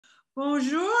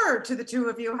Bonjour to the two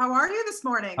of you. How are you this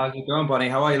morning? How's it going, Bonnie?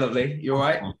 How are you, lovely? You all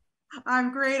right?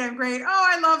 I'm great. I'm great. Oh,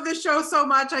 I love this show so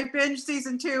much. I binged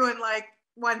season two in like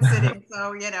one sitting.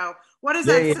 So, what does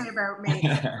that Yeah, say about me?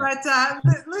 yeah.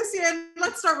 But Lucien,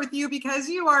 let's start with you because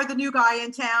you are the new guy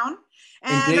in town.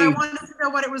 And I Indeed. wanted to know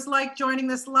what it was like joining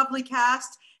this lovely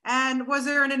cast. And was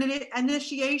there an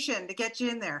initiation to get you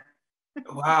in there?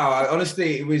 Wow.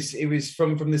 Honestly, it was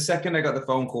from the second I got the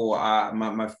phone call. I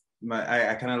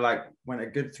kind of like went a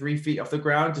good 3 feet off the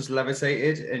ground, just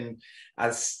levitated, and I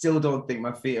still don't think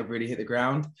my feet have really hit the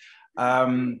ground.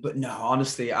 But no,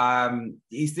 honestly,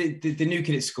 he's the new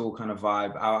kid at school kind of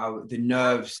vibe. The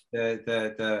nerves,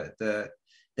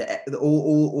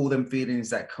 all them feelings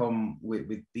that come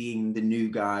with being the new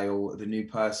guy or the new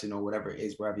person or whatever it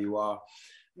is, wherever you are.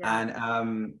 Yeah.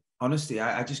 And honestly,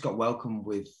 I just got welcomed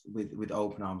with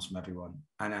open arms from everyone.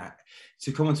 And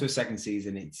to come into a second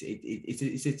season,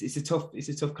 it's a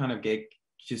tough kind of gig,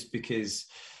 just because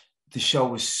the show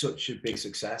was such a big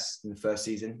success in the first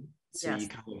season. So Yes.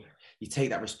 you take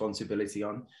that responsibility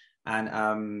on.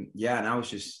 And yeah, and I was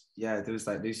just, yeah, there was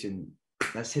like, Lucian,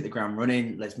 let's hit the ground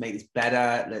running. Let's make this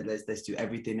better. Let's do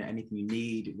anything you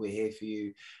need. We're here for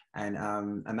you. And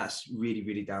that's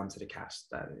really down to the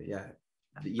cast. Yeah,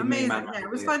 your main Amazing. man. Yeah, it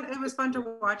was fun. It was fun to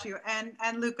watch you.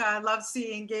 And Luca, I love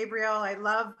seeing Gabriel. I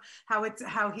love how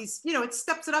he's, it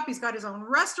steps it up. He's got his own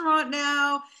restaurant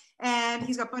now. And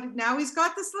but now he's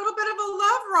got this little bit of a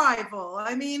love rival.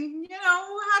 I mean,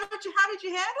 how did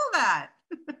you handle that?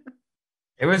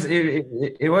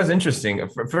 It was interesting.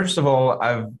 First of all,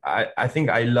 I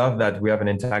think I love that we have an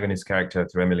antagonist character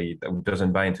to Emily that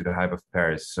doesn't buy into the hype of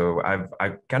Paris. So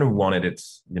I kind of wanted it.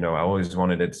 I always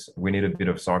wanted it. We need a bit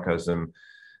of sarcasm.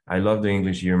 I love the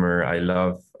English humor. I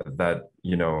love that.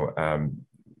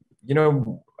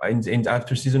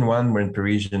 After season one, when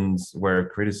Parisians were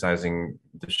criticizing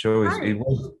the show, it Right.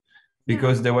 was Yeah.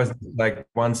 because there was like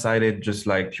one-sided, just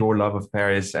like pure love of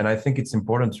Paris. And I think it's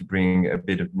important to bring a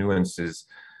bit of nuances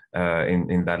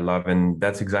in that love, and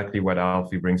that's exactly what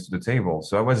Alfie brings to the table.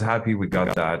 So I was happy we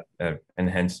got that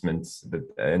enhancement,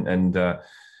 and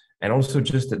also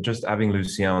just having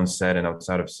Lucien on set and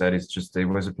outside of set it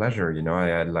was a pleasure. I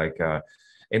had like.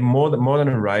 And more than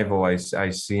a rival, I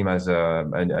see him as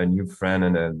a new friend,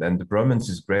 and the bromance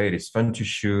is great. It's fun to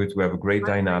shoot. We have a great I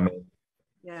agree. dynamic.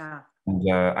 Yeah.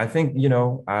 And I think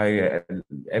I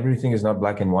everything is not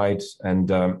black and white,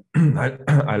 and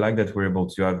I like that we're able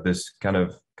to have this kind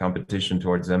of competition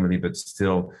towards Emily, but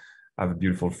still have a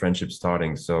beautiful friendship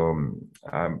starting. So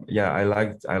yeah, I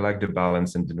like the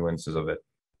balance and the nuances of it.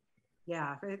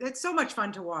 Yeah, it's so much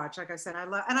fun to watch. Like I said, I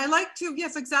like to,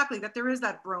 yes, exactly, that there is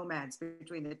that bromance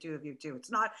between the two of you too.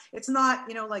 It's not,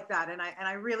 like that. And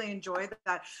I really enjoy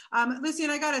that. Lucy,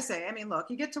 and I gotta say, I mean, look,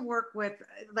 you get to work with,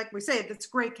 like we say, it's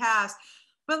great cast,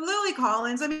 but Lily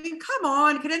Collins, I mean, come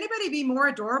on, could anybody be more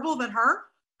adorable than her?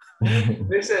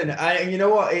 Listen, you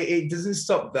know what? It doesn't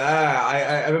stop there.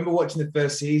 I remember watching the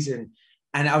first season,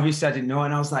 and obviously I didn't know,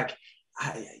 and I was like,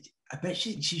 I bet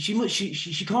she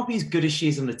can't be as good as she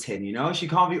is on the tin. She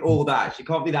can't be all that. She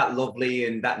can't be that lovely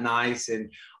and that nice.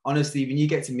 And honestly, when you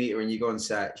get to meet her and you go on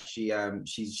set,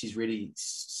 she's really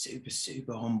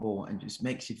super humble and just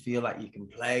makes you feel like you can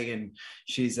play. And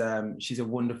she's a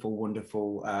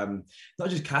wonderful not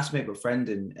just castmate but friend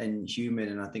and human.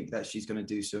 And I think that she's going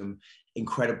to do some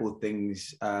incredible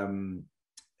things in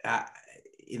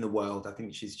the world. I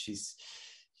think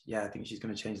I think she's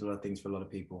going to change a lot of things for a lot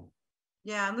of people.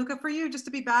 Yeah, and Luca, for you, just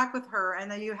to be back with her, and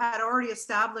that you had already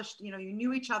established, you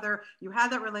knew each other, you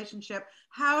had that relationship.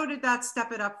 How did that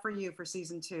step it up for you for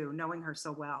season two, knowing her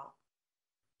so well?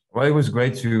 Well, it was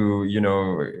great to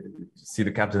see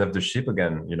the captain of the ship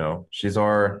again. She's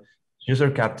our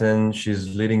captain.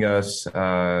 She's leading us with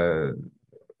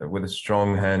a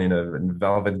strong hand in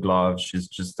velvet glove.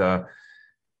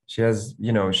 She has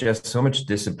so much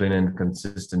discipline and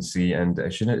consistency, and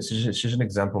she's an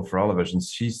example for all of us. And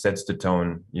she sets the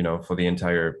tone, for the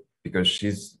entire, because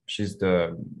Yeah. she's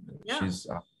a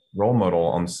role model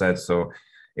on set. So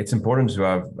it's important to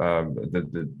have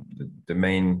the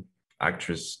main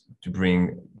actress to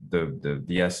bring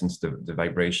the essence, the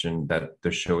vibration that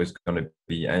the show is going to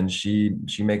be, and she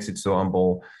makes it so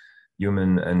humble,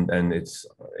 human, and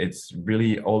it's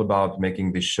really all about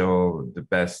making the show the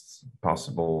best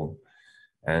possible.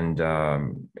 And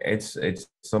it's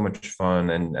so much fun,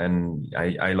 and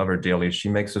I love her dearly. She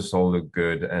makes us all look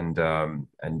good,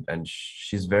 and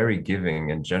she's very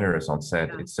giving and generous on set.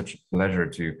 Yeah. It's such a pleasure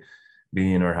to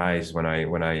be in her eyes when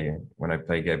I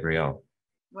play Gabrielle.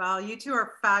 Well, you two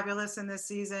are fabulous in this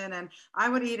season, and I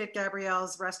would eat at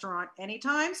Gabrielle's restaurant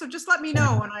anytime. So just let me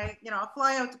know when I'll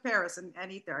fly out to Paris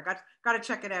and eat there. I got to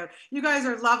check it out. You guys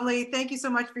are lovely. Thank you so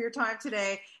much for your time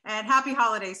today, and happy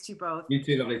holidays to you both. You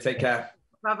too, lovely. Take care.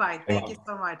 Bye-bye. Thank you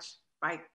so much. Bye.